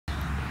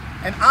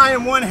and I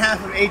am one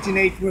half of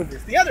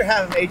H&HMovers. The other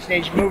half of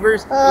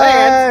H&HMovers,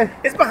 Lance,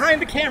 is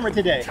behind the camera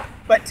today.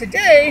 But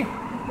today,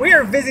 we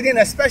are visiting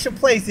a special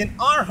place in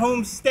our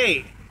home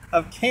state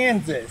of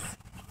Kansas.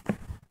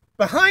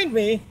 Behind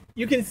me,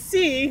 you can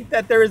see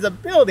that there is a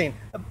building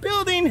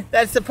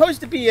that's supposed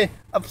to be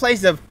a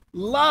place of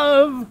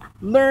love,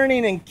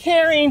 learning, and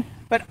caring,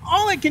 but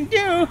all it can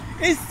do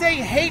is say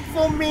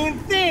hateful, mean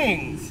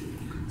things.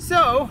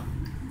 So,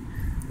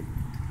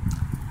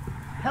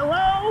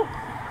 hello,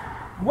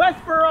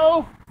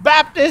 Westboro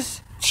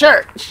Baptist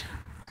Church.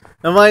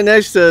 And right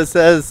next to it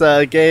says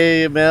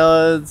gay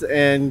marriage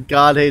and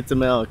God hates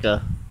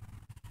America.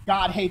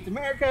 God hates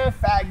America,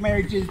 fag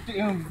marriages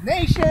dooms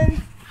nations.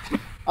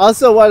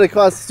 Also, right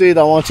across the street,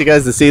 I want you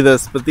guys to see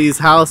this, but these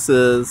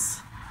houses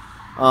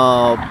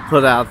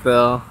put out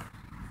there.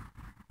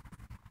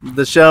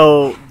 The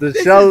show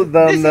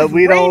them that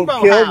we don't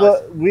kill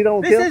what we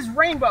don't kill. This is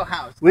Rainbow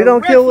House. We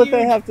don't kill what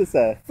they have to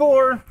say.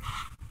 For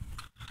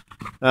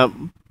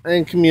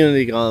and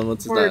community garden,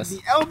 for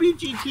the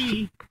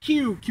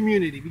LGBTQ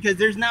community, because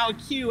there's now a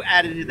Q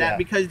added to that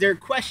because they're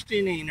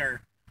questioning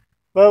her.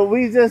 But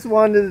we just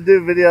wanted to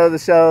do a video to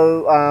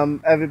show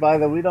everybody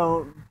that we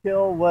don't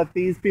kill what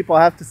these people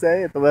have to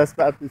say at the West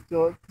Baptist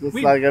Church, just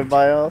like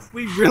everybody else.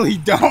 We really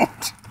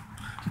don't.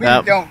 We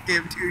don't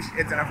give two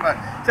shits in a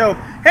fuck. So,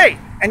 hey,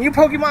 and you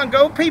Pokemon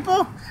Go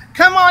people,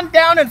 come on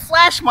down and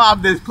flash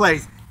mob this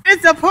place.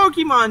 It's a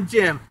Pokemon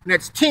gym, and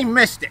it's Team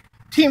Mystic.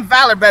 Team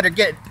Valor better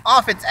get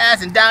off its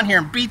ass and down here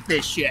and beat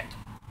this shit.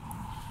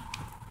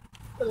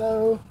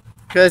 Hello.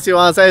 Chris, you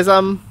want to say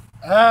something?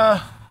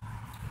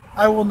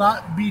 I will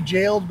not be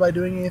jailed by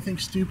doing anything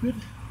stupid.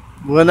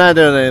 We're not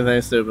doing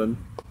anything stupid.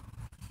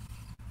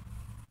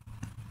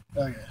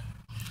 Okay.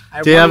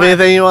 Do you have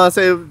anything you want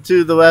to say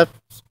to the West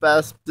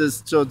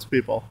Baptist Church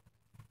people?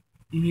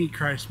 You need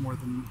Christ more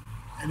than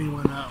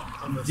anyone else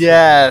on this.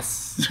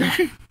 Yes.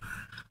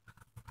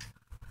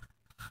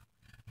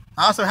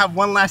 I also have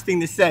one last thing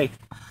to say.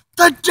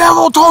 The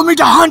devil told me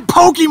to hunt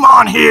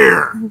Pokemon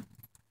here!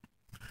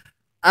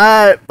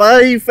 Alright,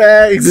 bye you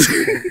fags.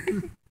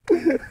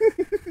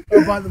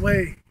 Oh, by the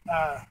way,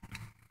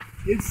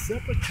 it's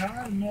supper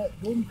time at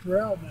Golden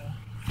Corral now.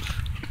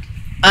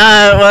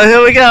 Alright, well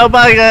here we go.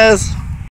 Bye guys.